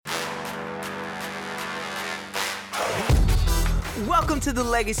Welcome to the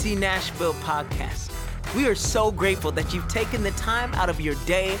Legacy Nashville podcast. We are so grateful that you've taken the time out of your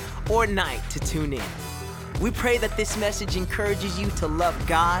day or night to tune in. We pray that this message encourages you to love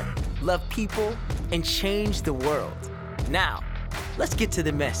God, love people, and change the world. Now, let's get to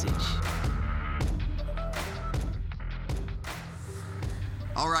the message.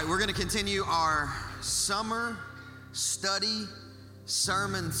 All right, we're going to continue our summer study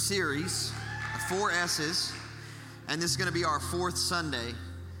sermon series, 4 S's. And this is going to be our 4th Sunday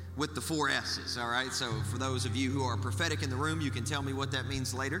with the 4 S's, all right? So for those of you who are prophetic in the room, you can tell me what that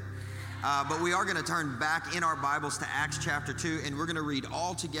means later. But we are going to turn back in our Bibles to Acts chapter 2, and we're going to read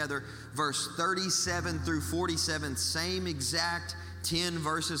all together verse 37 through 47, same exact 10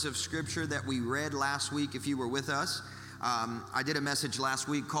 verses of Scripture that we read last week if you were with us. I did a message last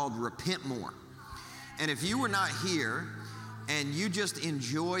week called Repent More. And if you were not here, and you just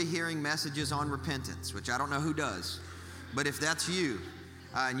enjoy hearing messages on repentance, which I don't know who does, but if that's you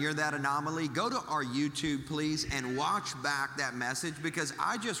and you're that anomaly, go to our YouTube, please, and watch back that message, because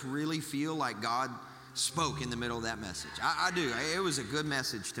I just really feel like God spoke in the middle of that message. I do. It was a good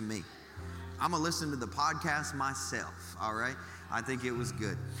message to me. I'm going to listen to the podcast myself, all right? I think it was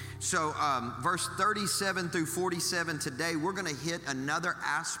good. So verse 37 through 47 today, we're going to hit another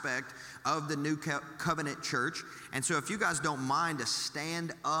aspect of the New Covenant Church. And so if you guys don't mind to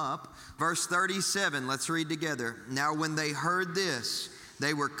stand up, verse 37, let's read together. Now when they heard this,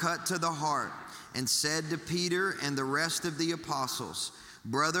 they were cut to the heart and said to Peter and the rest of the apostles,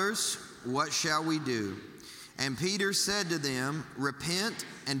 "Brothers, what shall we do?" And Peter said to them, "Repent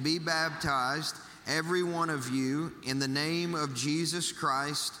and be baptized, every one of you, in the name of Jesus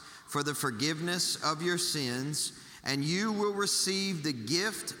Christ for the forgiveness of your sins, and you will receive the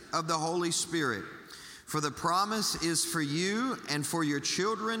gift of the Holy Spirit. For the promise is for you and for your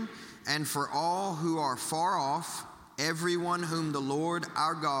children and for all who are far off, everyone whom the Lord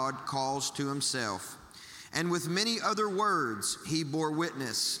our God calls to himself." And with many other words he bore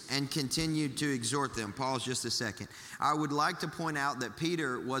witness and continued to exhort them. Pause just a second. I would like to point out that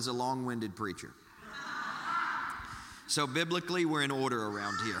Peter was a long-winded preacher. So biblically, we're in order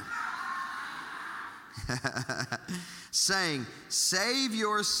around here. Saying, "Save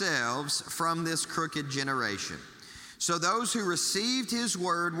yourselves from this crooked generation." So those who received his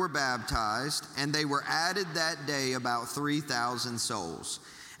word were baptized, and they were added that day about 3,000 souls.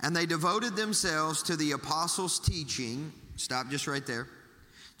 And they devoted themselves to the apostles' teaching. Stop just right there.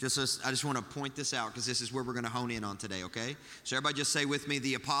 I just want to point this out, because this is where we're going to hone in on today, okay? So everybody just say with me,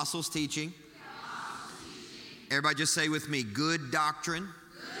 the apostles' teaching. Everybody just say with me, good doctrine.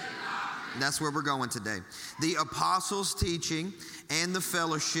 That's where we're going today. The apostles' teaching and the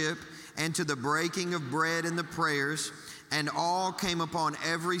fellowship, and to the breaking of bread and the prayers, and all came upon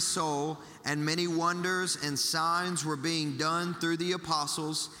every soul, and many wonders and signs were being done through the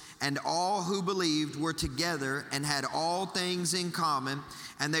apostles, and all who believed were together and had all things in common,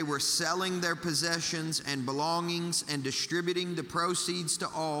 and they were selling their possessions and belongings and distributing the proceeds to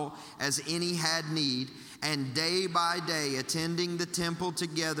all as any had need. And day by day, attending the temple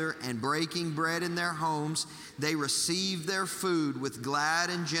together and breaking bread in their homes, they received their food with glad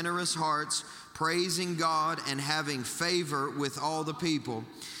and generous hearts, praising God and having favor with all the people.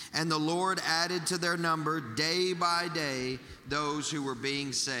 And the Lord added to their number day by day those who were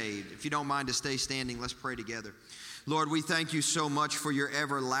being saved. If you don't mind to stay standing, let's pray together. Lord, we thank you so much for your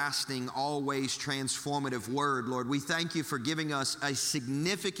everlasting, always transformative word. Lord, we thank you for giving us a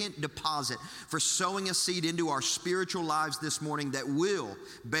significant deposit, for sowing a seed into our spiritual lives this morning that will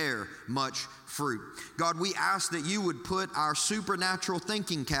bear much fruit. God, we ask that you would put our supernatural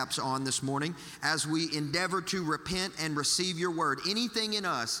thinking caps on this morning as we endeavor to repent and receive your word. Anything in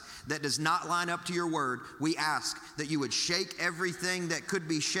us that does not line up to your word, we ask that you would shake everything that could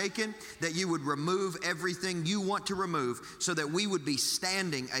be shaken, that you would remove everything you want to remove, so that we would be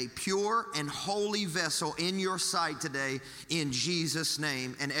standing a pure and holy vessel in your sight today, in Jesus'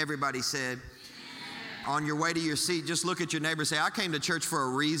 name. And everybody said, amen. On your way to your seat, just look at your neighbor and say, "I came to church for a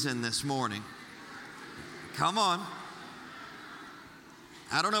reason this morning." Come on.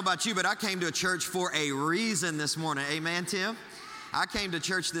 I don't know about you, but I came to a church for a reason this morning. Amen, Tim? I came to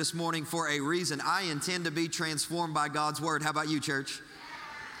church this morning for a reason. I intend to be transformed by God's word. How about you, church?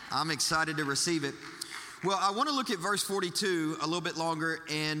 I'm excited to receive it. Well, I want to look at verse 42 a little bit longer,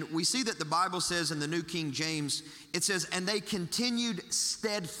 and we see that the Bible says in the New King James, it says, "And they continued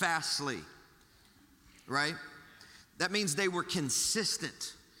steadfastly," right? That means they were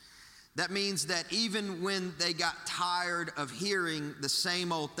consistent. That means that even when they got tired of hearing the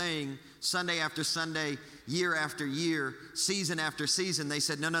same old thing Sunday after Sunday, year after year, season after season, they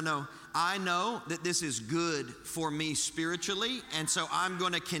said, no, I know that this is good for me spiritually, and so I'm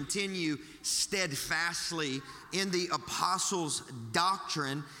going to continue steadfastly in the apostles'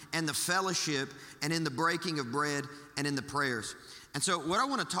 doctrine and the fellowship and in the breaking of bread and in the prayers. And so what I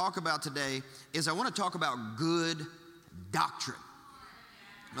want to talk about today is I want to talk about good doctrine.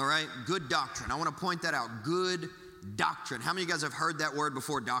 All right, good doctrine. I want to point that out, good doctrine. How many of you guys have heard that word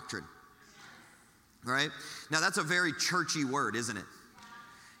before, doctrine? All right, now that's a very churchy word, isn't it?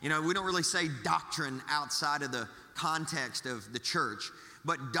 You know, we don't really say doctrine outside of the context of the church,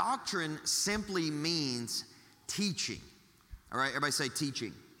 but doctrine simply means teaching. All right, everybody say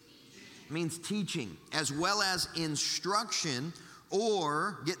teaching. It means teaching, as well as instruction,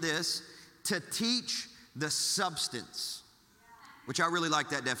 or, get this, to teach the substance. Which I really like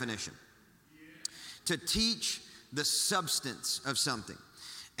that definition. To teach the substance of something.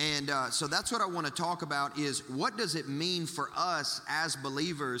 And so that's what I want to talk about is what does it mean for us as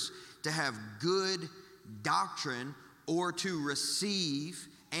believers to have good doctrine or to receive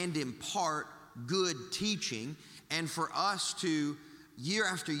and impart good teaching, and for us to year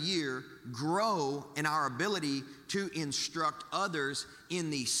after year grow in our ability to instruct others in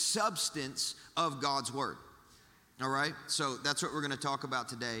the substance of God's word. All right, so that's what we're going to talk about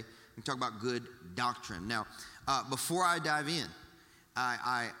today. We talk about good doctrine. Now, before I dive in,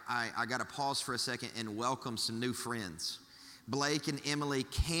 I got to pause for a second and welcome some new friends. Blake and Emily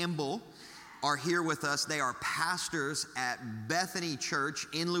Campbell are here with us. They are pastors at Bethany Church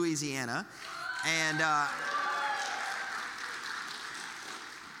in Louisiana, and I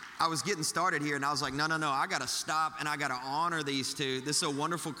was getting started here, and I was like, no, I got to stop, and I got to honor these two. This is a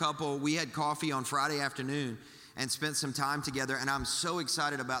wonderful couple. We had coffee on Friday afternoon and spent some time together, and I'm so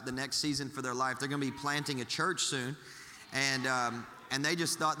excited about the next season for their life. They're going to be planting a church soon, and they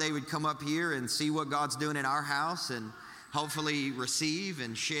just thought they would come up here and see what God's doing in our house and hopefully receive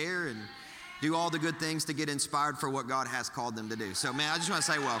and share and do all the good things to get inspired for what God has called them to do. So, man, I just want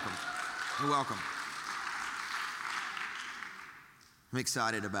to say welcome. You're welcome. I'm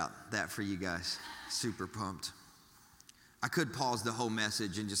excited about that for you guys. Super pumped. I could pause the whole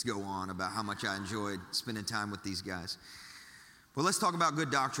message and just go on about how much I enjoyed spending time with these guys. Well, let's talk about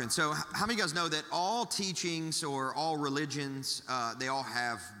good doctrine. So how many of you guys know that all teachings or all religions, they all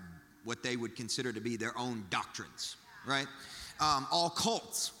have what they would consider to be their own doctrines, right? All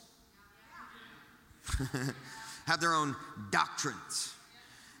cults have their own doctrines.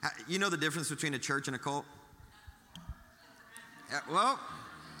 You know the difference between a church and a cult? Well,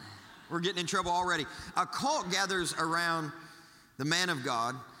 we're getting in trouble already. A cult gathers around the man of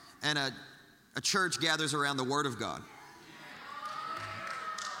God, and a church gathers around the word of God.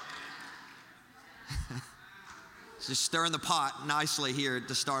 Just stirring the pot nicely here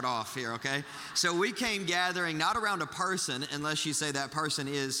to start off here, okay? So we came gathering not around a person, unless you say that person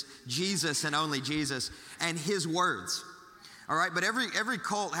is Jesus and only Jesus, and his words. All right, but every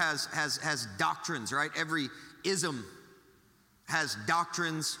cult has doctrines, right? Every ism has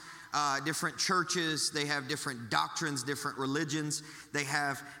doctrines. Different churches, they have different doctrines. Different religions, they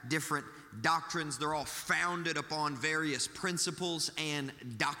have different doctrines. They're all founded upon various principles and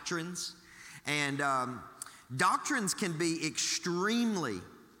doctrines. And doctrines can be extremely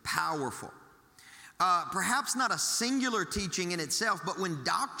powerful. Perhaps not a singular teaching in itself, but when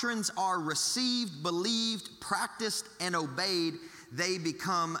doctrines are received, believed, practiced, and obeyed, they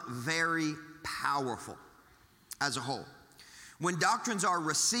become very powerful as a whole. When doctrines are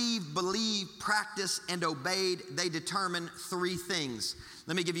received, believed, practiced, and obeyed, they determine three things.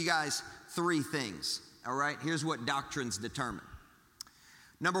 Let me give you guys three things, all right? Here's what doctrines determine.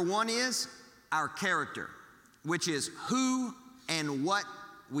 Number one is our character, which is who and what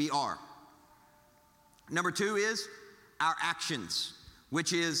we are. Number two is our actions,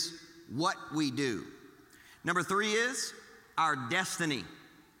 which is what we do. Number three is our destiny,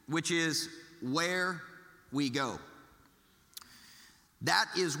 which is where we go. That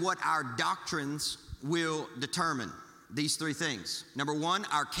is what our doctrines will determine, these three things. Number one,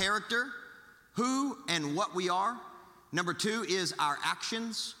 our character, who and what we are. Number two is our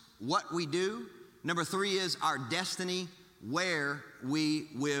actions, what we do. Number three is our destiny, where we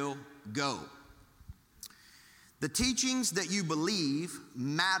will go. The teachings that you believe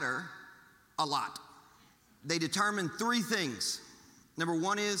matter a lot. They determine three things. Number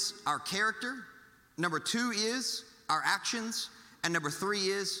one is our character. Number two is our actions. And number three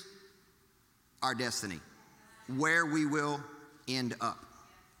is our destiny, where we will end up.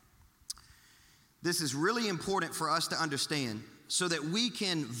 This is really important for us to understand so that we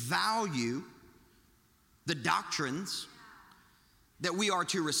can value the doctrines that we are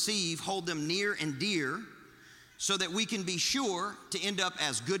to receive, hold them near and dear, so that we can be sure to end up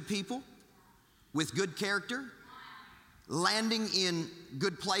as good people with good character, landing in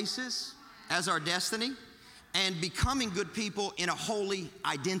good places as our destiny, and becoming good people in a holy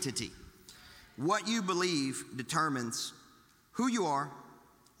identity. What you believe determines who you are,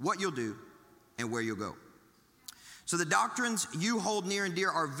 what you'll do, and where you'll go. So the doctrines you hold near and dear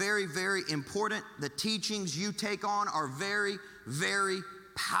are very, very important. The teachings you take on are very, very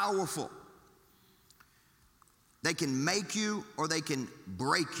powerful. They can make you or they can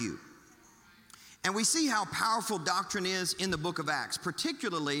break you. And we see how powerful doctrine is in the book of Acts,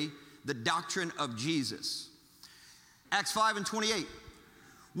 particularly the doctrine of Jesus. Acts 5:28.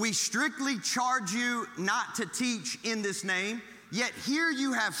 We strictly charge you not to teach in this name, yet here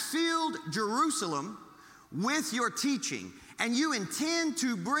you have filled Jerusalem with your teaching, and you intend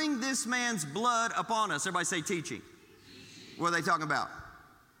to bring this man's blood upon us. Everybody say teaching. What are they talking about?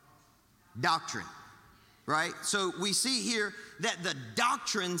 Doctrine, right? So we see here that the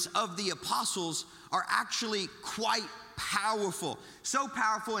doctrines of the apostles are actually quite powerful. So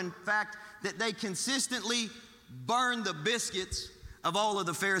powerful, in fact, that they consistently burn the biscuits of all of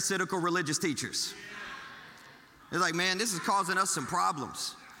the Pharisaical religious teachers. They're like, man, this is causing us some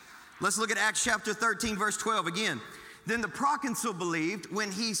problems. Let's look at Acts chapter 13, verse 12 again. Then the proconsul believed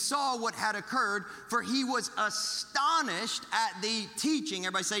when he saw what had occurred, for he was astonished at the teaching.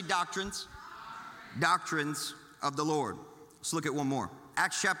 Everybody say doctrines. Doctrines of the Lord. Let's look at one more.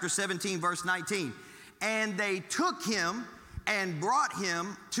 Acts chapter 17, verse 19. And they took him and brought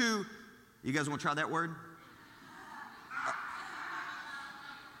him to, you guys want to try that word?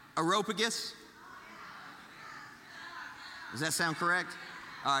 Areopagus? Does that sound correct?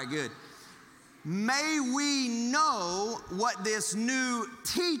 All right, good. May we know what this new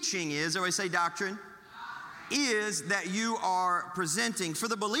teaching is, or we say doctrine, is that you are presenting. For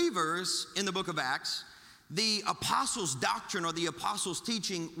the believers in the book of Acts, the apostles' doctrine or the apostles'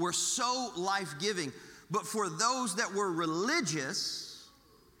 teaching were so life-giving. But for those that were religious,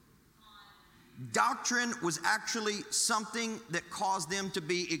 doctrine was actually something that caused them to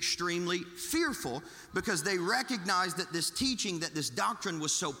be extremely fearful, because they recognized that this teaching, that this doctrine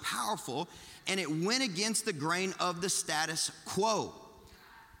was so powerful, and it went against the grain of the status quo.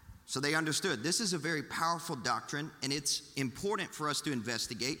 So they understood this is a very powerful doctrine, and it's important for us to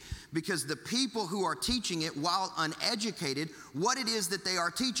investigate, because the people who are teaching it, while uneducated, what it is that they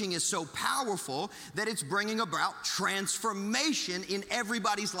are teaching is so powerful that it's bringing about transformation in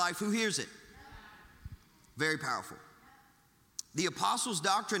everybody's life who hears it. Very powerful. The apostles'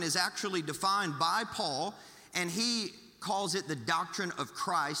 doctrine is actually defined by Paul, and he calls it the doctrine of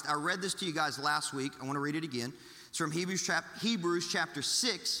Christ. I read this to you guys last week. I want to read it again. It's from Hebrews chapter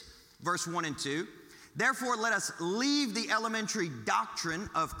 6, verse 1 and 2. Therefore, let us leave the elementary doctrine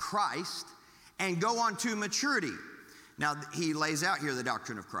of Christ and go on to maturity. Now, he lays out here the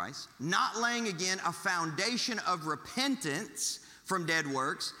doctrine of Christ, not laying again a foundation of repentance from dead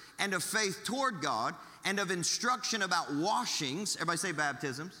works and of faith toward God, and of instruction about washings. Everybody say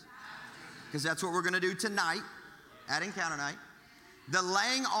baptisms. Because that's what we're going to do tonight at Encounter Night. The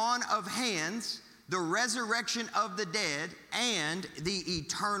laying on of hands, the resurrection of the dead, and the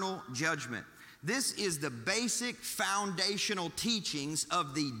eternal judgment. This is the basic foundational teachings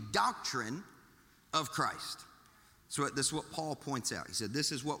of the doctrine of Christ. So this is what Paul points out. He said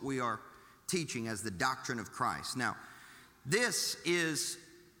this is what we are teaching as the doctrine of Christ. Now, this is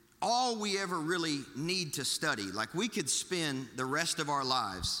all we ever really need to study. Like, we could spend the rest of our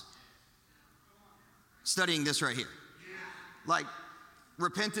lives studying this right here. Like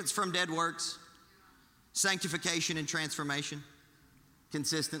repentance from dead works, sanctification and transformation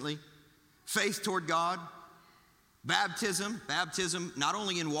consistently, faith toward God, baptism not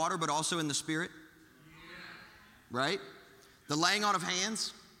only in water but also in the Spirit, right? The laying on of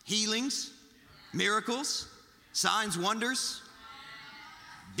hands, healings, miracles, signs, wonders,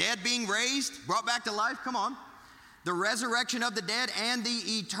 dead being raised, brought back to life, come on. The resurrection of the dead and the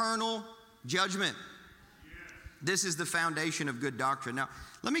eternal judgment. This is the foundation of good doctrine. Now,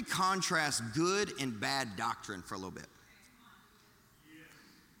 let me contrast good and bad doctrine for a little bit.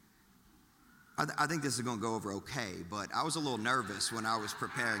 I think this is going to go over okay, but I was a little nervous when I was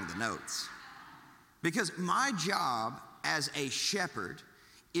preparing the notes. Because my job as a shepherd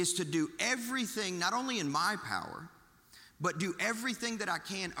is to do everything, not only in my power, but do everything that I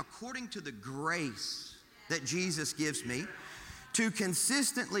can according to the grace that Jesus gives me to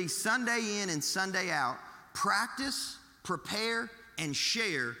consistently, Sunday in and Sunday out, practice, prepare, and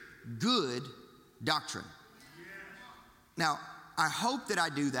share good doctrine. Now, I hope that I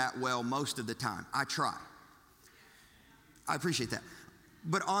do that well most of the time. I try. I appreciate that.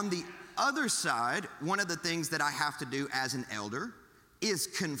 But on the other side, one of the things that I have to do as an elder is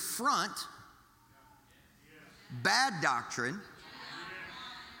confront bad doctrine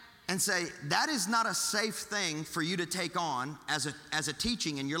and say, that is not a safe thing for you to take on as a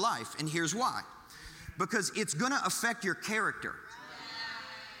teaching in your life. And here's why. Because it's going to affect your character.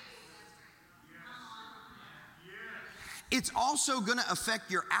 It's also going to affect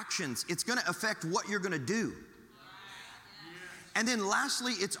your actions. It's going to affect what you're going to do. And then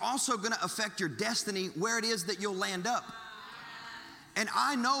lastly, it's also going to affect your destiny, where it is that you'll land up. And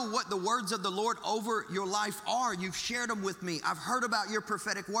I know what the words of the Lord over your life are. You've shared them with me. I've heard about your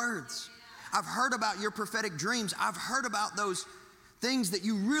prophetic words. I've heard about your prophetic dreams. I've heard about those things that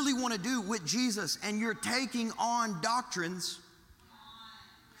you really want to do with Jesus. And you're taking on doctrines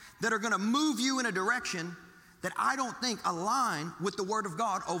that are going to move you in a direction that I don't think align with the Word of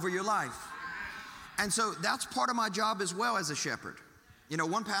God over your life. And so that's part of my job as well as a shepherd. You know,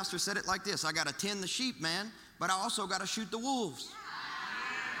 one pastor said it like this: I got to tend the sheep, man, but I also got to shoot the wolves.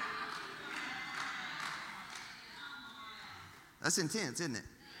 That's intense, isn't it?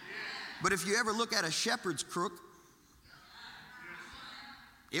 But if you ever look at a shepherd's crook,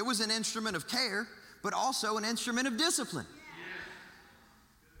 it was an instrument of care, but also an instrument of discipline.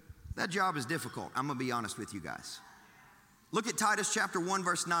 That job is difficult. I'm going to be honest with you guys. Look at Titus chapter 1,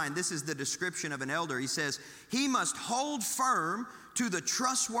 verse 9. This is the description of an elder. He says, he must hold firm to the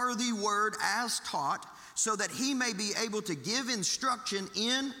trustworthy word as taught, so that he may be able to give instruction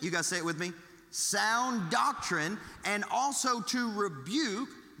in, you guys say it with me, sound doctrine, and also to rebuke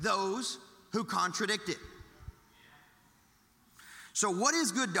those who contradict it. So what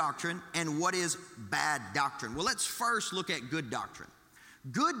is good doctrine and what is bad doctrine? Well, let's first look at good doctrine.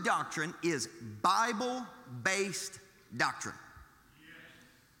 Good doctrine is Bible-based doctrine.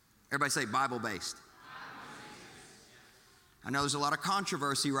 Everybody say Bible-based. I know there's a lot of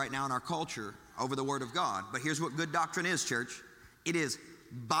controversy right now in our culture over the Word of God, but here's what good doctrine is, church. It is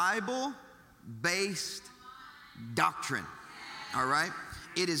Bible-based doctrine, all right?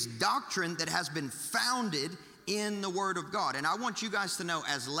 It is doctrine that has been founded in the Word of God. And I want you guys to know,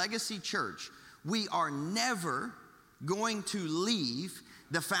 as Legacy Church, we are never going to leave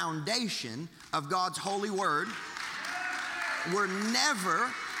the foundation of God's holy Word. We're never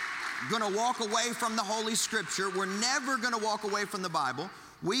going to walk away from the Holy Scripture. We're never going to walk away from the Bible.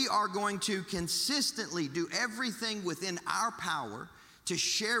 We are going to consistently do everything within our power to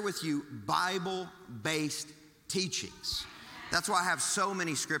share with you Bible-based teachings. That's why I have so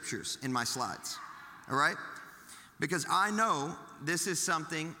many scriptures in my slides, all right? Because I know this is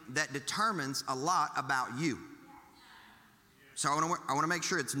something that determines a lot about you. So I want to make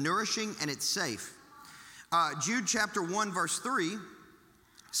sure it's nourishing and it's safe. Jude chapter 1 verse 3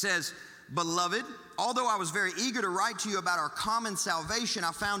 says, Beloved, although I was very eager to write to you about our common salvation,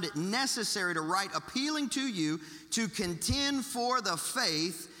 I found it necessary to write appealing to you to contend for the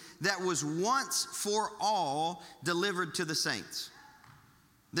faith that was once for all delivered to the saints.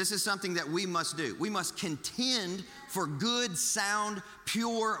 This is something that we must do. We must contend for good, sound,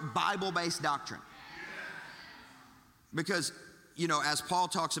 pure, Bible-based doctrine. Because, you know, as Paul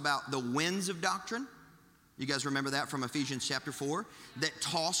talks about the winds of doctrine, you guys remember that from Ephesians chapter 4, that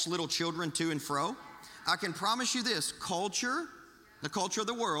toss little children to and fro. I can promise you this, the culture of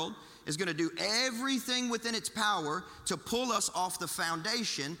the world, is going to do everything within its power to pull us off the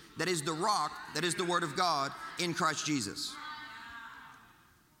foundation that is the rock, that is the Word of God in Christ Jesus.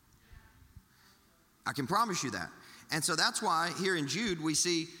 I can promise you that. And so that's why here in Jude we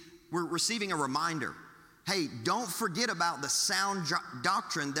see we're receiving a reminder. Hey, don't forget about the sound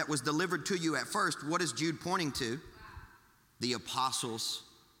doctrine that was delivered to you at first. What is Jude pointing to? The apostles'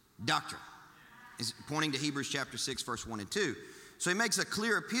 doctrine. He's pointing to Hebrews chapter 6, verse 1 and 2. So he makes a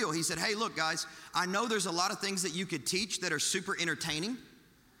clear appeal. He said, hey, look, guys, I know there's a lot of things that you could teach that are super entertaining.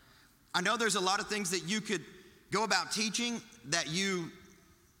 I know there's a lot of things that you could go about teaching that you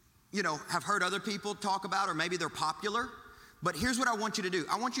have heard other people talk about, or maybe they're popular. But here's what I want you to do.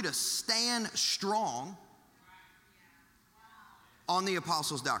 I want you to stand strong on the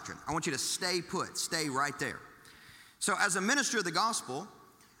apostles' doctrine. I want you to stay put, stay right there. So as a minister of the gospel,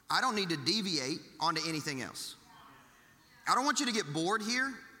 I don't need to deviate onto anything else. I don't want you to get bored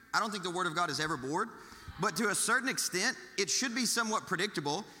here. I don't think the Word of God is ever bored. But to a certain extent, it should be somewhat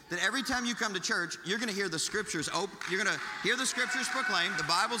predictable that every time you come to church, you're going to hear the scriptures open. You're going to hear the scriptures proclaimed. The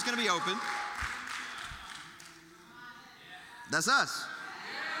Bible's going to be open. That's us.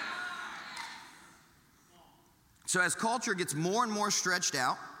 So as culture gets more and more stretched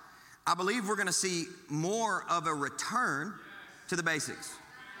out, I believe we're going to see more of a return to the basics.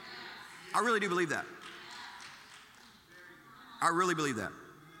 I really do believe that. I really believe that.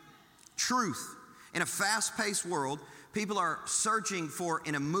 Truth. In a fast-paced world, people are searching for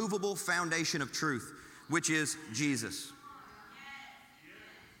an immovable foundation of truth, which is Jesus.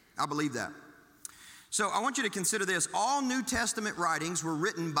 I believe that. So I want you to consider this. All New Testament writings were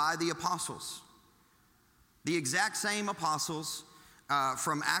written by the apostles. The exact same apostles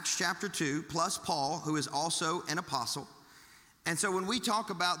from Acts chapter 2, plus Paul, who is also an apostle. And so when we talk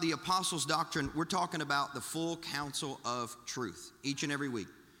about the apostles' doctrine, we're talking about the full counsel of truth each and every week.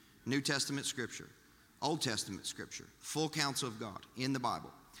 New Testament scripture, Old Testament scripture, full counsel of God in the Bible.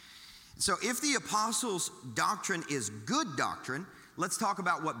 So if the apostles' doctrine is good doctrine, let's talk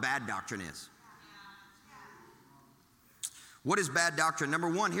about what bad doctrine is. What is bad doctrine? Number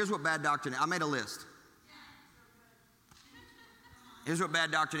one, here's what bad doctrine is. I made a list. Here's what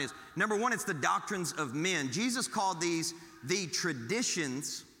bad doctrine is. Number one, it's the doctrines of men. Jesus called these the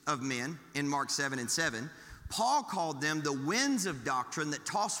traditions of men in Mark 7 and 7. Paul called them the winds of doctrine that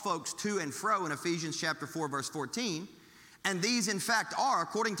toss folks to and fro in Ephesians chapter 4, verse 14. And these, in fact, are,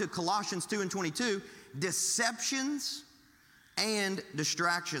 according to Colossians 2 and 22, deceptions and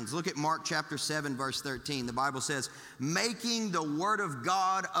distractions. Look at Mark chapter 7, verse 13. The Bible says, making the word of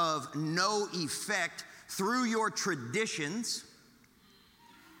God of no effect through your traditions.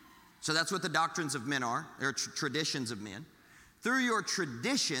 So that's what the doctrines of men are. They're traditions of men. Through your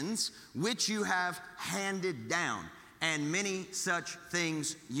traditions, which you have handed down, and many such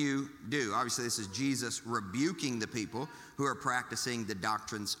things you do. Obviously, this is Jesus rebuking the people who are practicing the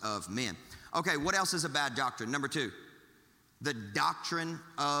doctrines of men. Okay, what else is a bad doctrine? Number two, the doctrine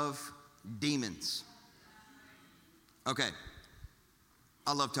of demons. Okay,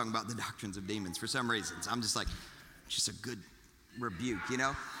 I love talking about the doctrines of demons for some reasons. I'm just like, it's just a good rebuke, you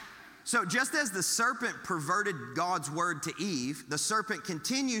know? So just as the serpent perverted God's word to Eve, the serpent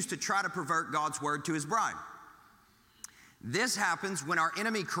continues to try to pervert God's word to his bride. This happens when our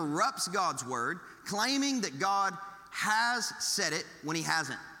enemy corrupts God's word, claiming that God has said it when he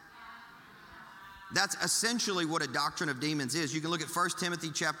hasn't. That's essentially what a doctrine of demons is. You can look at 1 Timothy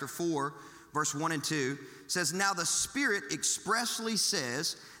chapter 4, verse 1 and 2. It says, now the Spirit expressly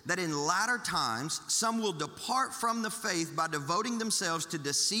says that in latter times some will depart from the faith by devoting themselves to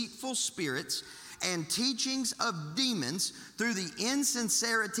deceitful spirits and teachings of demons through the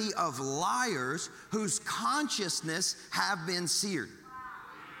insincerity of liars whose consciousness have been seared.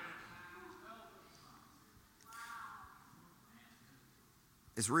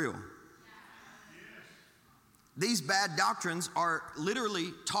 It's real. These bad doctrines are literally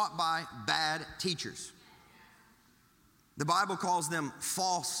taught by bad teachers. The Bible calls them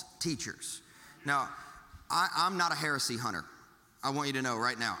false teachers. Now, I'm not a heresy hunter. I want you to know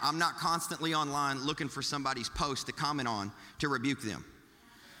right now. I'm not constantly online looking for somebody's post to comment on to rebuke them.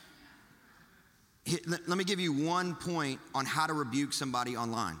 Let me give you one point on how to rebuke somebody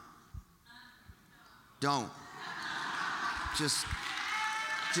online. Don't. Just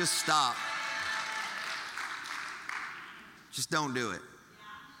stop. Just don't do it.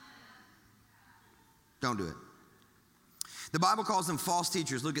 Don't do it. The Bible calls them false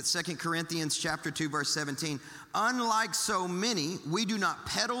teachers. Look at 2 Corinthians chapter 2, verse 17. Unlike so many, we do not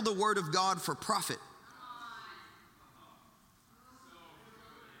peddle the word of God for profit.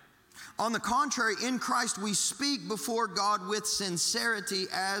 On the contrary, in Christ we speak before God with sincerity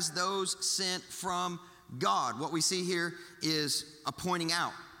as those sent from God. What we see here is a pointing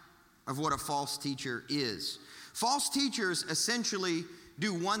out of what a false teacher is. False teachers essentially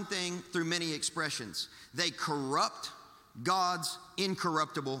do one thing through many expressions. They corrupt God's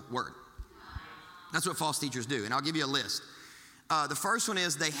incorruptible word. That's what false teachers do, and I'll give you a list. The first one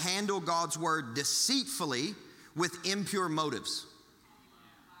is they handle God's word deceitfully with impure motives.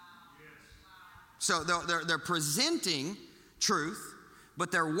 So they're presenting truth,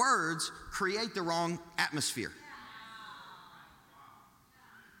 but their words create the wrong atmosphere.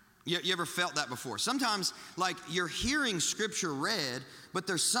 You ever felt that before? Sometimes, like, you're hearing scripture read, but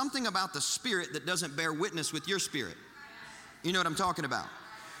there's something about the spirit that doesn't bear witness with your spirit. You know what I'm talking about?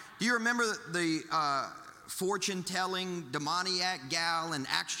 Do you remember the fortune-telling demoniac gal in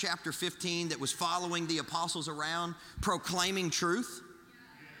Acts chapter 15 that was following the apostles around proclaiming truth?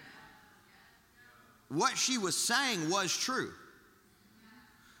 What she was saying was true,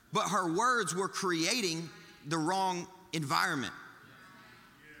 but her words were creating the wrong environment.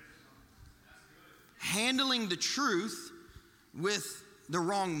 Handling the truth with the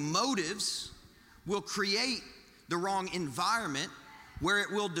wrong motives will create the wrong environment where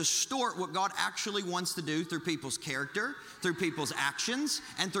it will distort what God actually wants to do through people's character, through people's actions,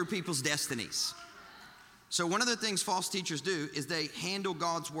 and through people's destinies. So one of the things false teachers do is they handle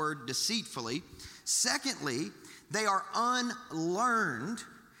God's word deceitfully. Secondly, they are unlearned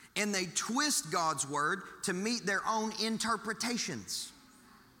and they twist God's word to meet their own interpretations.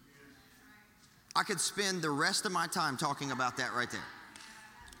 I could spend the rest of my time talking about that right there.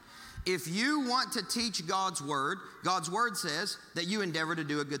 If you want to teach God's word says that you endeavor to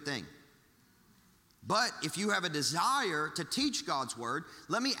do a good thing. But if you have a desire to teach God's word,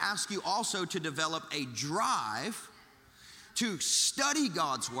 let me ask you also to develop a drive to study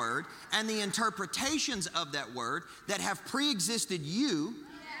God's word and the interpretations of that word that have pre-existed you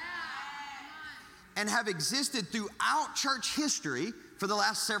and have existed throughout church history for the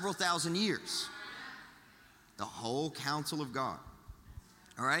last several thousand years. The whole counsel of God.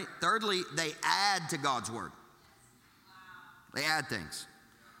 All right? Thirdly, they add to God's word. They add things.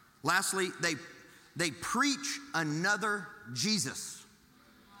 Lastly, they preach another Jesus.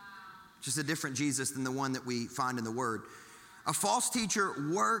 Just a different Jesus than the one that we find in the word. A false teacher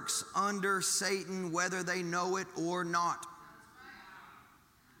works under Satan whether they know it or not.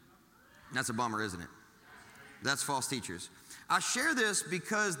 That's a bummer, isn't it? That's false teachers. I share this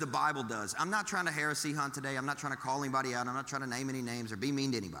because the Bible does. I'm not trying to heresy hunt today. I'm not trying to call anybody out. I'm not trying to name any names or be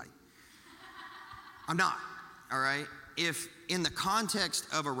mean to anybody. I'm not, all right? If in the context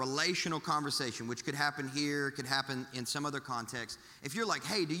of a relational conversation, which could happen here, could happen in some other context, if you're like,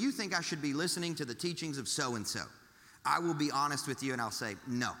 hey, do you think I should be listening to the teachings of so-and-so? I will be honest with you and I'll say,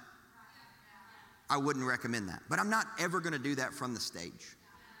 no. I wouldn't recommend that. But I'm not ever going to do that from the stage.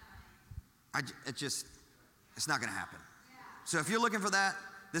 It's not going to happen. So if you're looking for that,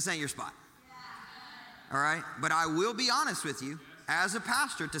 this ain't your spot. All right? But I will be honest with you as a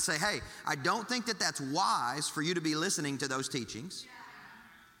pastor to say, hey, I don't think that that's wise for you to be listening to those teachings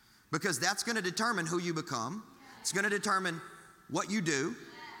because that's going to determine who you become. It's going to determine what you do,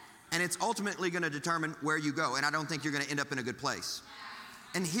 and it's ultimately going to determine where you go. And I don't think you're going to end up in a good place.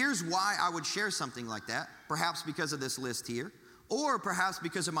 And here's why I would share something like that, perhaps because of this list here, or perhaps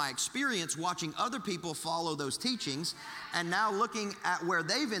because of my experience watching other people follow those teachings and now looking at where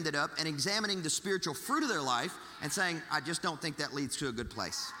they've ended up and examining the spiritual fruit of their life and saying, I just don't think that leads to a good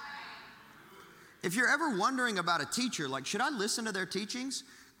place. If you're ever wondering about a teacher, like, should I listen to their teachings?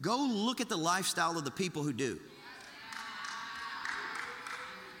 Go look at the lifestyle of the people who do.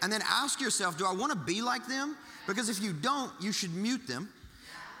 And then ask yourself, do I want to be like them? Because if you don't, you should mute them.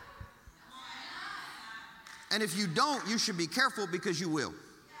 And if you don't, you should be careful because you will.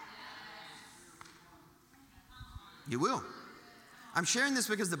 You will. I'm sharing this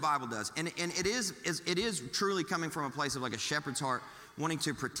because the Bible does. And it is truly coming from a place of like a shepherd's heart wanting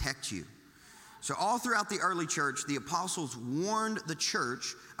to protect you. So all throughout the early church, the apostles warned the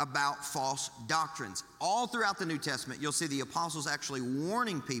church about false doctrines. All throughout the New Testament, you'll see the apostles actually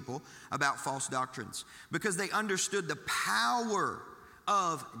warning people about false doctrines because they understood the power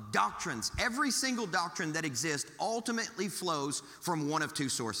of doctrines. Every single doctrine that exists ultimately flows from one of two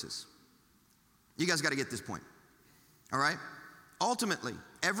sources. You guys got to get this point. All right? Ultimately,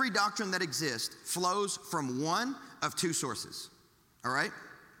 every doctrine that exists flows from one of two sources. All right?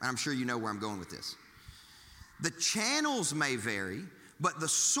 And I'm sure you know where I'm going with this. The channels may vary, but the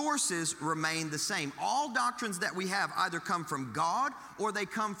sources remain the same. All doctrines that we have either come from God or they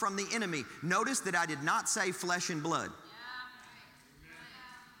come from the enemy. Notice that I did not say flesh and blood.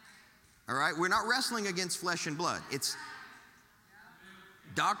 All right? We're not wrestling against flesh and blood. It's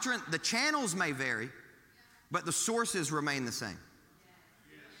doctrine. The channels may vary, but the sources remain the same.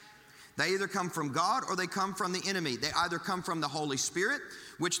 They either come from God or they come from the enemy. They either come from the Holy Spirit,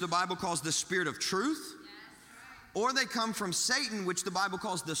 which the Bible calls the Spirit of truth, or they come from Satan, which the Bible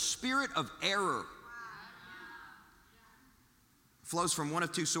calls the spirit of error. Flows from one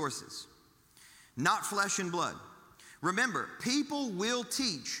of two sources, not flesh and blood. Remember, people will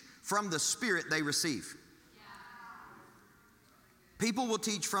teach from the spirit they receive. People will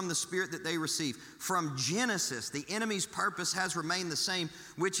teach from the spirit that they receive. From Genesis, the enemy's purpose has remained the same,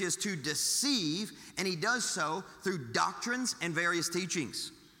 which is to deceive, and he does so through doctrines and various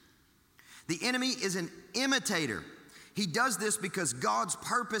teachings. The enemy is an imitator. He does this because God's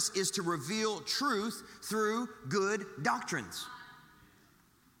purpose is to reveal truth through good doctrines.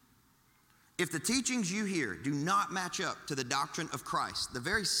 If the teachings you hear do not match up to the doctrine of Christ, the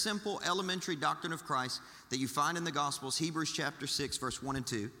very simple elementary doctrine of Christ that you find in the Gospels, Hebrews chapter 6, verse 1 and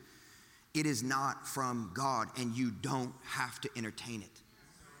 2, it is not from God, and you don't have to entertain it.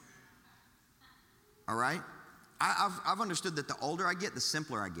 All right? I've understood that the older I get, the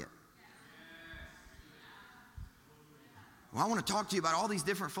simpler I get. Well, I want to talk to you about all these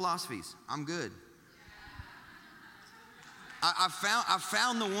different philosophies. I'm good. I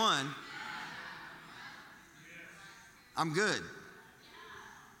found the one. I'm good.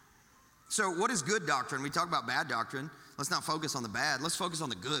 So what is good doctrine? We talk about bad doctrine. Let's not focus on the bad. Let's focus on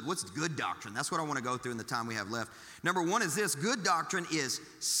the good. What's good doctrine? That's what I want to go through in the time we have left. Number one is this. Good doctrine is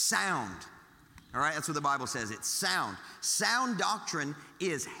sound. All right, that's what the Bible says. It's sound. Sound doctrine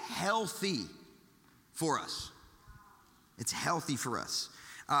is healthy for us. It's healthy for us.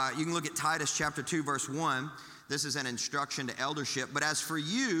 You can look at Titus chapter 2, verse 1. This is an instruction to eldership. But as for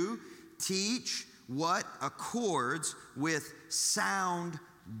you, teach what accords with sound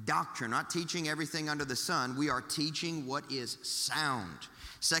doctrine. Not teaching everything under the sun. We are teaching what is sound.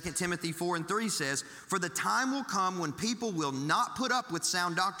 2 Timothy 4:3 says, for the time will come when people will not put up with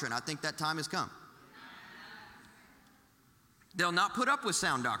sound doctrine. I think that time has come. They'll not put up with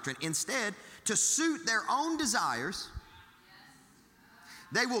sound doctrine. Instead, to suit their own desires,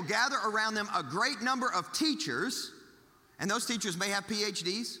 they will gather around them a great number of teachers, and those teachers may have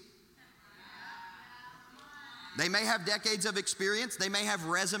PhDs. They may have decades of experience. They may have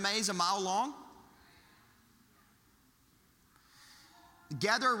resumes a mile long.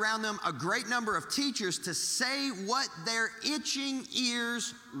 Gather around them a great number of teachers to say what their itching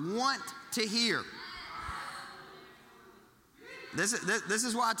ears want to hear. This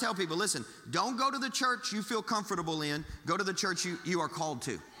is why I tell people, listen, don't go to the church you feel comfortable in. Go to the church you are called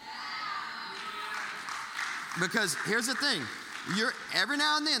to. Because here's the thing. Every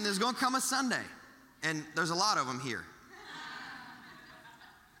now and then there's going to come a Sunday, and there's a lot of them here,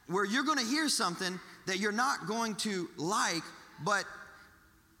 where you're going to hear something that you're not going to like, but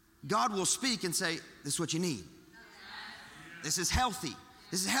God will speak and say, this is what you need. This is healthy.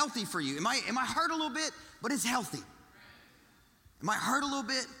 This is healthy for you. It might hurt a little bit, but it's healthy. It might hurt a little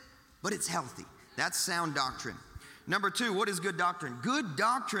bit, but it's healthy. That's sound doctrine. Number two, what is good doctrine? Good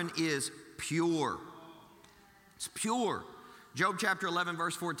doctrine is pure. It's pure. Job chapter 11,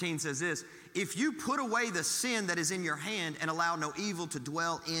 verse 14 says this, if you put away the sin that is in your hand and allow no evil to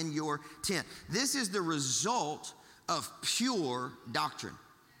dwell in your tent. This is the result of pure doctrine.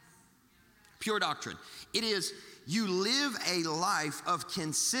 Pure doctrine. It is you live a life of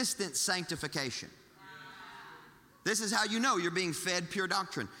consistent sanctification. This is how you know you're being fed pure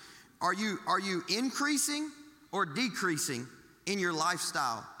doctrine. Are you increasing or decreasing in your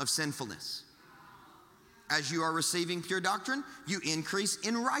lifestyle of sinfulness? As you are receiving pure doctrine, you increase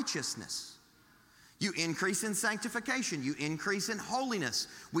in righteousness. You increase in sanctification. You increase in holiness.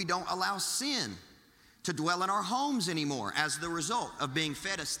 We don't allow sin to dwell in our homes anymore as the result of being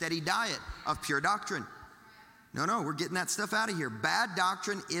fed a steady diet of pure doctrine. No, we're getting that stuff out of here. Bad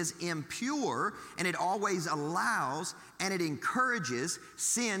doctrine is impure, and it always allows and it encourages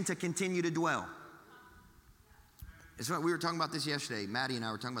sin to continue to dwell. It's what we were talking about this yesterday. Maddie and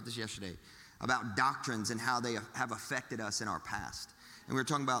I were talking about this yesterday, about doctrines and how they have affected us in our past. And we were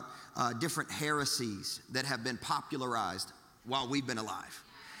talking about different heresies that have been popularized while we've been alive.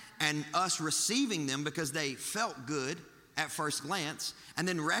 And us receiving them because they felt good at first glance, and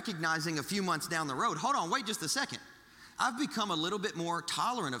then recognizing a few months down the road, hold on, wait just a second. I've become a little bit more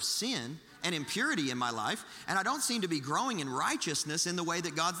tolerant of sin and impurity in my life, and I don't seem to be growing in righteousness in the way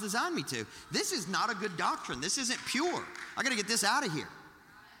that God's designed me to. This is not a good doctrine. This isn't pure. I got to get this out of here.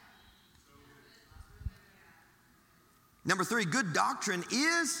 Number three, good doctrine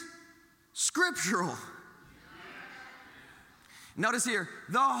is scriptural. Notice here,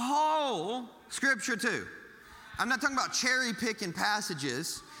 the whole scripture too. I'm not talking about cherry picking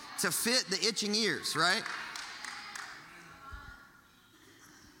passages to fit the itching ears, right?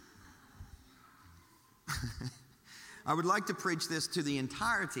 I would like to preach this to the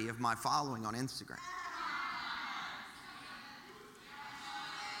entirety of my following on Instagram.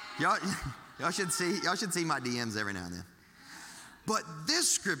 Y'all should see my DMs every now and then. But this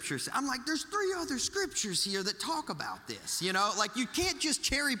scripture, I'm like, there's 3 other scriptures here that talk about this. You know, like you can't just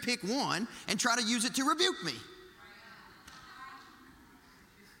cherry pick one and try to use it to rebuke me.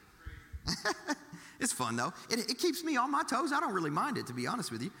 It's fun though. It keeps me on my toes. I don't really mind it, to be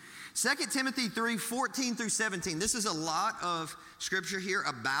honest with you. 2 Timothy 3, 14 through 17. This is a lot of scripture here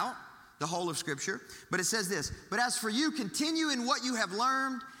about the whole of scripture. But it says this, but as for you, continue in what you have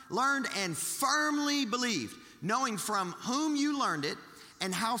learned and firmly believed, knowing from whom you learned it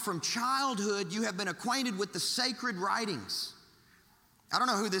and how from childhood you have been acquainted with the sacred writings. I don't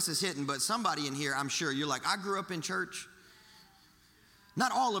know who this is hitting, but somebody in here, I'm sure, you're like, I grew up in church.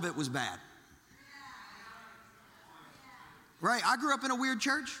 Not all of it was bad. Right? I grew up in a weird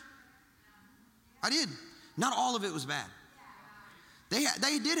church. I did. Not all of it was bad.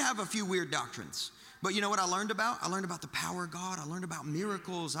 They did have a few weird doctrines. But you know what I learned about? I learned about the power of God. I learned about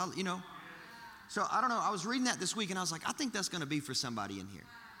miracles. So I don't know. I was reading that this week and I was like, I think that's going to be for somebody in here.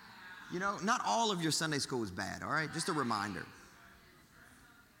 You know, not all of your Sunday school is bad, all right? Just a reminder.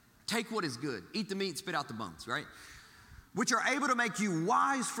 Take what is good. Eat the meat, spit out the bones, right? Which are able to make you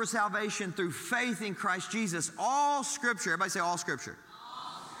wise for salvation through faith in Christ Jesus. All Scripture, everybody say all Scripture.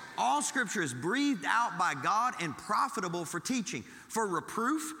 All Scripture is breathed out by God and profitable for teaching, for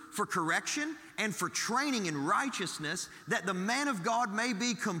reproof, for correction, and for training in righteousness, that the man of God may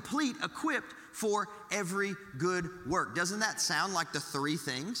be complete, equipped for every good work. Doesn't that sound like the three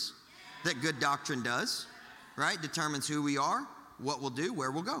things that good doctrine does, right? Determines who we are, what we'll do,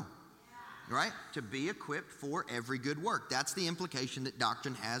 where we'll go, right? To be equipped for every good work. That's the implication that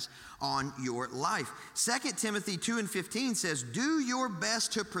doctrine has on your life. 2 Timothy 2:15 says, do your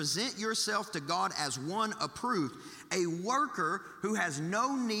best to present yourself to God as one approved, a worker who has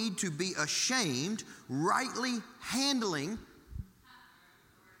no need to be ashamed, rightly handling.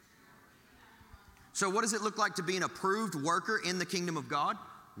 So what does it look like to be an approved worker in the kingdom of God?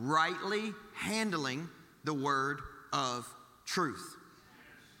 Rightly handling the word of truth.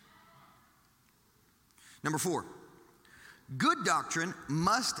 Number 4, good doctrine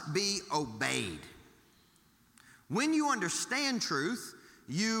must be obeyed. When you understand truth,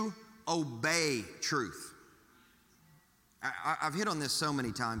 you obey truth. I've hit on this so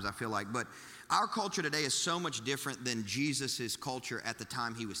many times, I feel like, but our culture today is so much different than Jesus' culture at the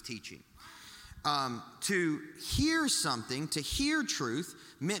time he was teaching. To hear something, to hear truth,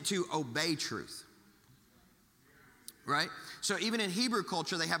 meant to obey truth. Right? So even in Hebrew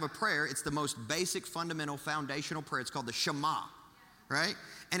culture, they have a prayer. It's the most basic, fundamental, foundational prayer. It's called the Shema, right?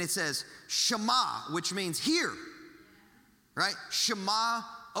 And it says Shema, which means hear, right? Shema,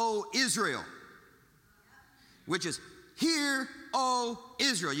 O Israel, which is hear, O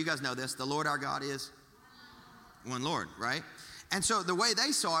Israel. You guys know this. The Lord our God is one Lord, right? And so the way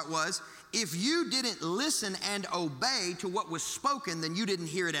they saw it was, if you didn't listen and obey to what was spoken, then you didn't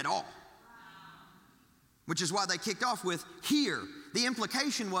hear it at all. Which is why they kicked off with hear. The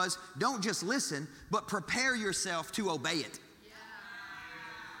implication was, don't just listen, but prepare yourself to obey it.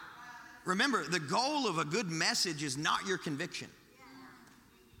 Remember, the goal of a good message is not your conviction.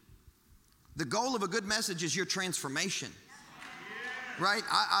 The goal of a good message is your transformation. Right?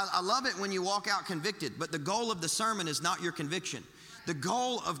 I love it when you walk out convicted, but the goal of the sermon is not your conviction. The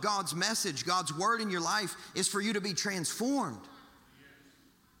goal of God's message, God's word in your life, is for you to be transformed.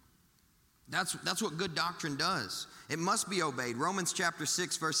 That's what good doctrine does. It must be obeyed. Romans chapter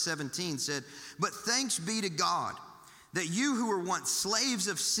 6 verse 17 said, but thanks be to God that you who were once slaves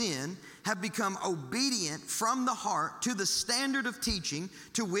of sin have become obedient from the heart to the standard of teaching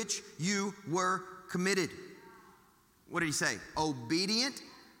to which you were committed. What did he say? Obedient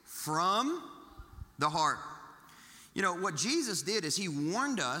from the heart. You know, what Jesus did is he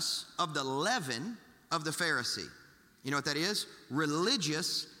warned us of the leaven of the Pharisee. You know what that is?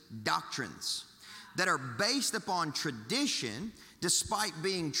 Religious doctrines that are based upon tradition, despite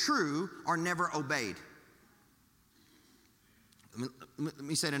being true, are never obeyed. Let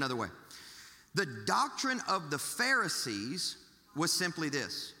me say it another way. The doctrine of the Pharisees was simply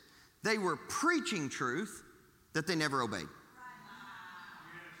this: they were preaching truth that they never obeyed.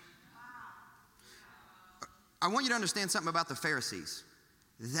 I want you to understand something about the Pharisees.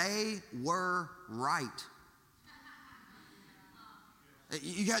 They were right.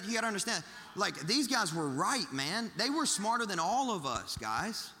 You got to understand, like, these guys were right, man. They were smarter than all of us,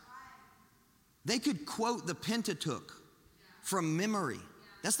 guys. They could quote the Pentateuch from memory.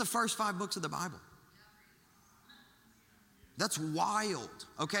 That's the first 5 books of the Bible. That's wild,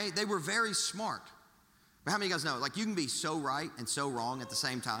 okay? They were very smart. But how many of you guys know, like, you can be so right and so wrong at the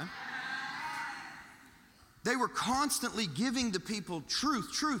same time? They were constantly giving the people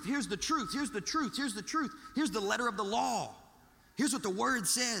truth. Here's the truth. Here's the truth. Here's the truth. Here's the letter of the law. Here's what the word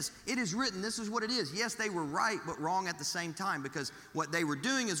says. It is written. This is what it is. Yes, they were right, but wrong at the same time, because what they were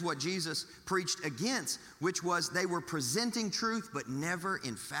doing is what Jesus preached against, which was they were presenting truth, but never,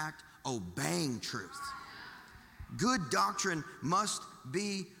 in fact, obeying truth. Good doctrine must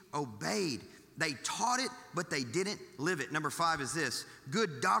be obeyed. They taught it, but they didn't live it. Number 5 is this: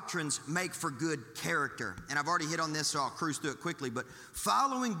 good doctrines make for good character. And I've already hit on this, so I'll cruise through it quickly. But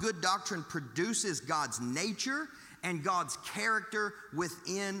following good doctrine produces God's nature and God's character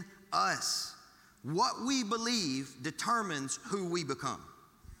within us. What we believe determines who we become.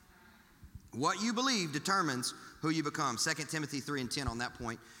 What you believe determines who you become. 2 Timothy 3:10 on that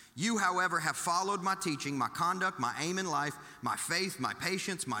point. You, however, have followed my teaching, my conduct, my aim in life, my faith, my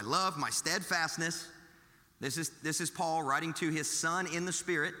patience, my love, my steadfastness. This is Paul writing to his son in the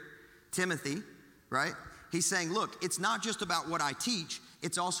Spirit, Timothy, right? He's saying, look, it's not just about what I teach,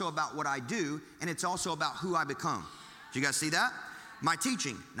 it's also about what I do, and it's also about who I become. Do you guys see that? My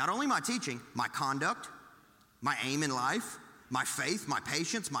teaching, not only my teaching, my conduct, my aim in life, my faith, my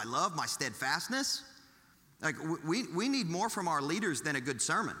patience, my love, my steadfastness. Like we need more from our leaders than a good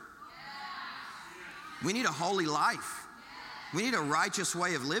sermon. We need a holy life. We need a righteous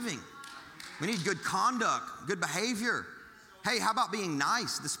way of living. We need good conduct, good behavior. Hey, how about being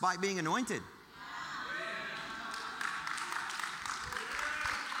nice despite being anointed?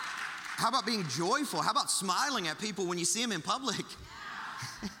 How about being joyful? How about smiling at people when you see them in public?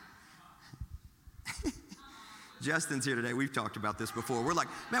 Justin's here today. We've talked about this before. We're like,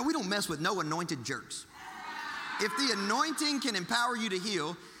 man, we don't mess with no anointed jerks. If the anointing can empower you to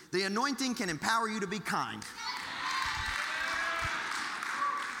heal, the anointing can empower you to be kind.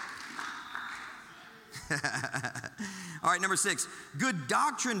 All right, number 6, good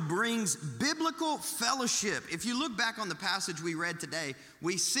doctrine brings biblical fellowship. If you look back on the passage we read today,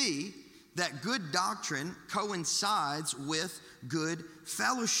 we see that good doctrine coincides with good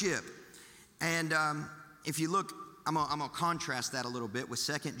fellowship. And if you look, I'm gonna contrast that a little bit with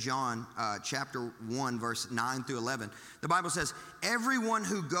 2 John chapter 1, verse 9 through 11. The Bible says, everyone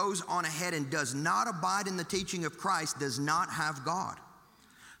who goes on ahead and does not abide in the teaching of Christ does not have God.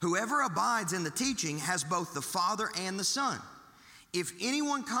 Whoever abides in the teaching has both the Father and the Son. If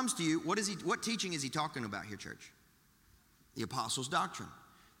anyone comes to you, what teaching is he talking about here, church? The apostles' doctrine.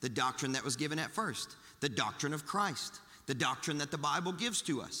 The doctrine that was given at first. The doctrine of Christ. The doctrine that the Bible gives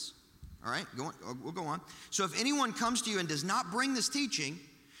to us. All right, we'll go on. So if anyone comes to you and does not bring this teaching,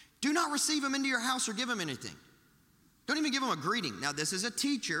 do not receive him into your house or give him anything. Don't even give him a greeting. Now, this is a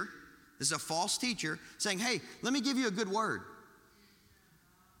teacher. This is a false teacher saying, hey, let me give you a good word.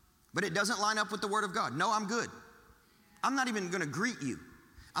 But it doesn't line up with the word of God. No, I'm good. I'm not even going to greet you.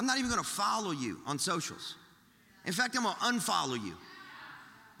 I'm not even going to follow you on socials. In fact, I'm going to unfollow you.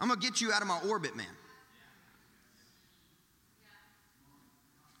 I'm going to get you out of my orbit, man.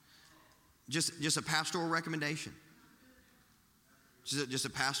 Just a pastoral recommendation. Just a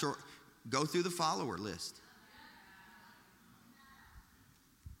pastoral, go through the follower list.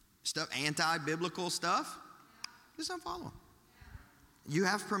 Stuff, anti-biblical stuff, just unfollow. You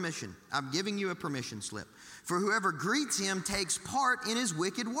have permission. I'm giving you a permission slip. For whoever greets him takes part in his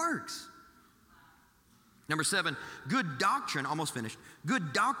wicked works. Number 7, good doctrine, almost finished.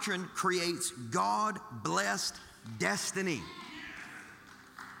 Good doctrine creates God-blessed destiny.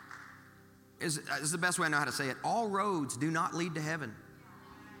 This is the best way I know how to say it. All roads do not lead to heaven.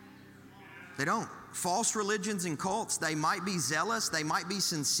 They don't. False religions and cults, they might be zealous, they might be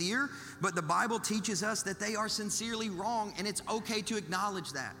sincere, but the Bible teaches us that they are sincerely wrong, and it's okay to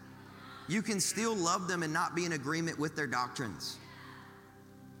acknowledge that. You can still love them and not be in agreement with their doctrines.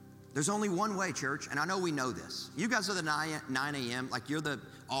 There's only one way, church, and I know we know this. You guys are the 9 a.m., like you're the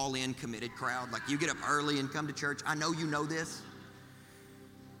all-in committed crowd, like you get up early and come to church. I know you know this.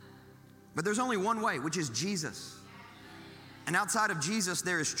 But there's only one way, which is Jesus. And outside of Jesus,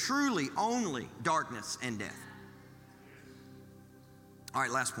 there is truly only darkness and death. All right,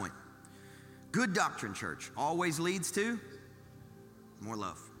 last point. Good doctrine, church, always leads to more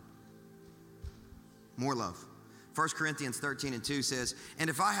love. More love. 1 Corinthians 13:2 says, and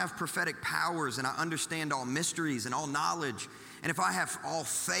if I have prophetic powers and I understand all mysteries and all knowledge, and if I have all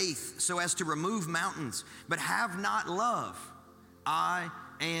faith so as to remove mountains, but have not love, I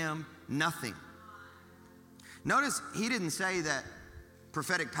am nothing. Notice he didn't say that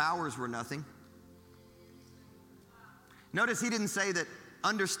prophetic powers were nothing. Notice he didn't say that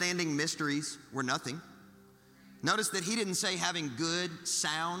understanding mysteries were nothing. Notice that he didn't say having good,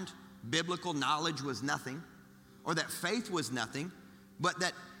 sound, biblical knowledge was nothing, or that faith was nothing, but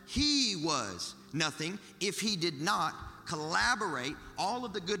that he was nothing if he did not collaborate all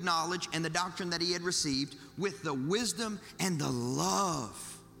of the good knowledge and the doctrine that he had received with the wisdom and the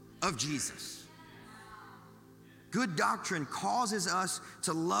love of Jesus. Good doctrine causes us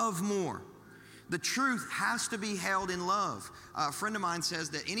to love more. The truth has to be held in love. A friend of mine says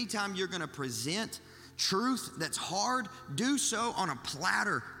that anytime you're going to present truth that's hard, do so on a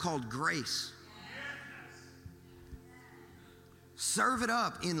platter called grace. Serve it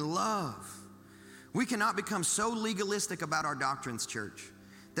up in love. We cannot become so legalistic about our doctrines, church,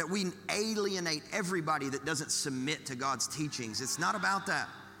 that we alienate everybody that doesn't submit to God's teachings. It's not about that.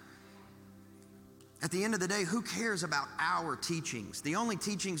 At the end of the day, who cares about our teachings? The only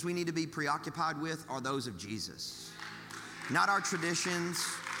teachings we need to be preoccupied with are those of Jesus. Not our traditions,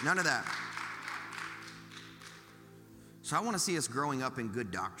 none of that. So I want to see us growing up in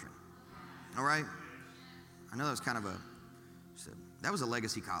good doctrine. All right? I know that was that was a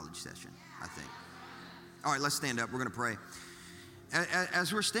legacy college session, I think. All right, let's stand up. We're going to pray.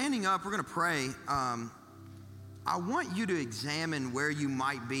 As we're standing up, we're going to pray. I want you to examine where you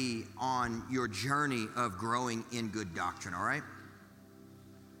might be on your journey of growing in good doctrine, all right?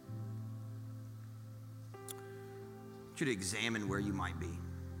 I want you to examine where you might be.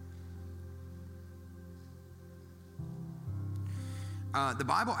 The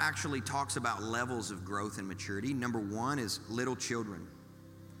Bible actually talks about levels of growth and maturity. Number one is little children,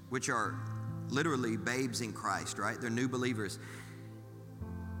 which are literally babes in Christ, right? They're new believers.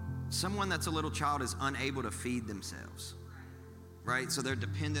 Someone that's a little child is unable to feed themselves, right? So they're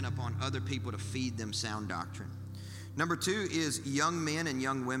dependent upon other people to feed them sound doctrine. Number two is young men and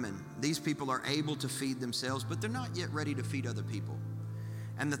young women. These people are able to feed themselves, but they're not yet ready to feed other people.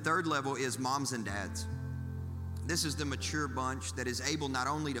 And the third level is moms and dads. This is the mature bunch that is able not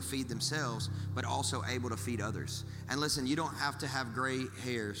only to feed themselves, but also able to feed others. And listen, you don't have to have gray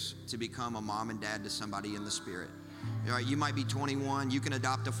hairs to become a mom and dad to somebody in the spirit. All right, you might be 21, you can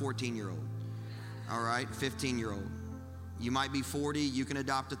adopt a 14-year-old. All right, 15-year-old. You might be 40, you can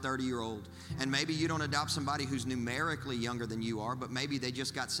adopt a 30-year-old. And maybe you don't adopt somebody who's numerically younger than you are, but maybe they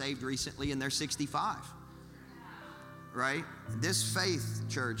just got saved recently and they're 65. Right? This faith,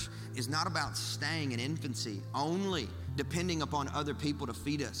 church, is not about staying in infancy, only depending upon other people to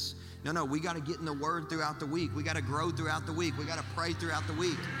feed us. No, we got to get in the Word throughout the week. We got to grow throughout the week. We got to pray throughout the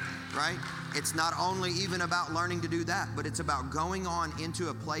week, right? It's not only even about learning to do that, but it's about going on into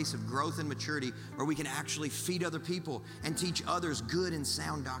a place of growth and maturity where we can actually feed other people and teach others good and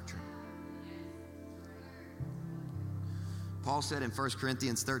sound doctrine. Paul said in 1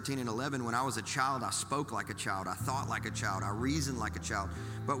 Corinthians 13 and 11, when I was a child, I spoke like a child, I thought like a child, I reasoned like a child.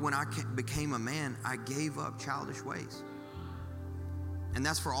 But when I became a man, I gave up childish ways. And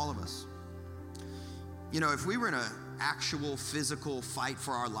that's for all of us. You know, if we were in an actual physical fight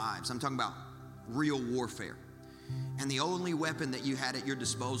for our lives, I'm talking about real warfare, and the only weapon that you had at your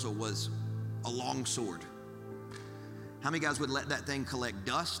disposal was a long sword, how many guys would let that thing collect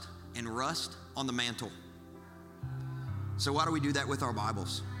dust and rust on the mantle? So why do we do that with our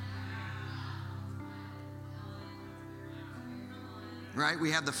Bibles? Right?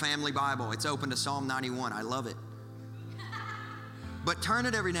 We have the family Bible. It's open to Psalm 91. I love it. But turn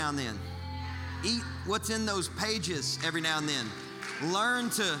it every now and then. Eat what's in those pages every now and then.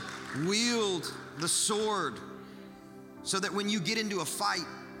 Learn to wield the sword so that when you get into a fight,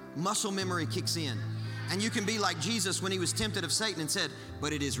 muscle memory kicks in. And you can be like Jesus when he was tempted of Satan and said,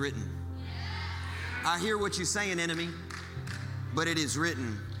 but it is written. I hear what you're saying, enemy. But it is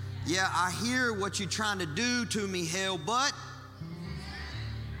written. Yeah, I hear what you're trying to do to me, hell, but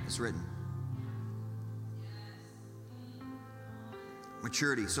it's written.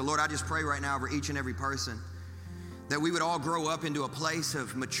 Maturity. So Lord, I just pray right now over each and every person that we would all grow up into a place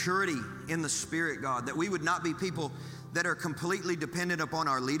of maturity in the Spirit, God, that we would not be people that are completely dependent upon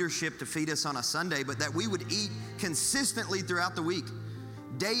our leadership to feed us on a Sunday, but that we would eat consistently throughout the week.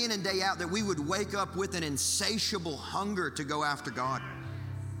 Day in and day out, that we would wake up with an insatiable hunger to go after God.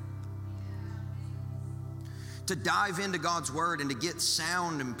 To dive into God's Word and to get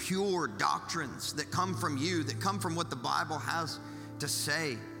sound and pure doctrines that come from you, that come from what the Bible has to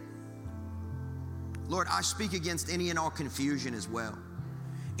say. Lord, I speak against any and all confusion as well.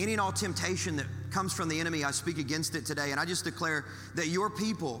 Any and all temptation that comes from the enemy, I speak against it today. And I just declare that your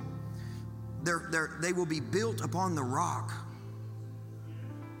people, they will be built upon the rock.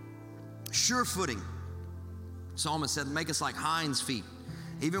 Sure footing. Psalmist said, make us like hinds feet.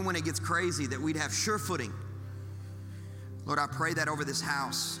 Even when it gets crazy, that we'd have sure footing. Lord, I pray that over this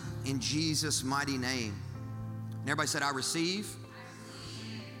house in Jesus' mighty name. And everybody said, I receive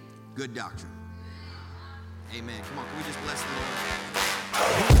good doctrine. Amen. Come on, can we just bless the Lord?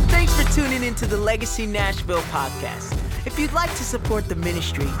 Thanks for tuning into the Legacy Nashville podcast. If you'd like to support the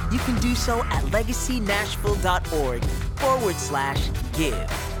ministry, you can do so at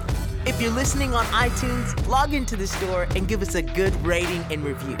legacynashville.org/give. If you're listening on iTunes, log into the store and give us a good rating and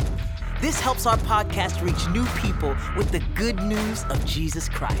review. This helps our podcast reach new people with the good news of Jesus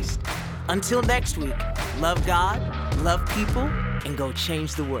Christ. Until next week, love God, love people, and go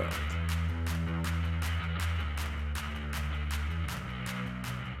change the world.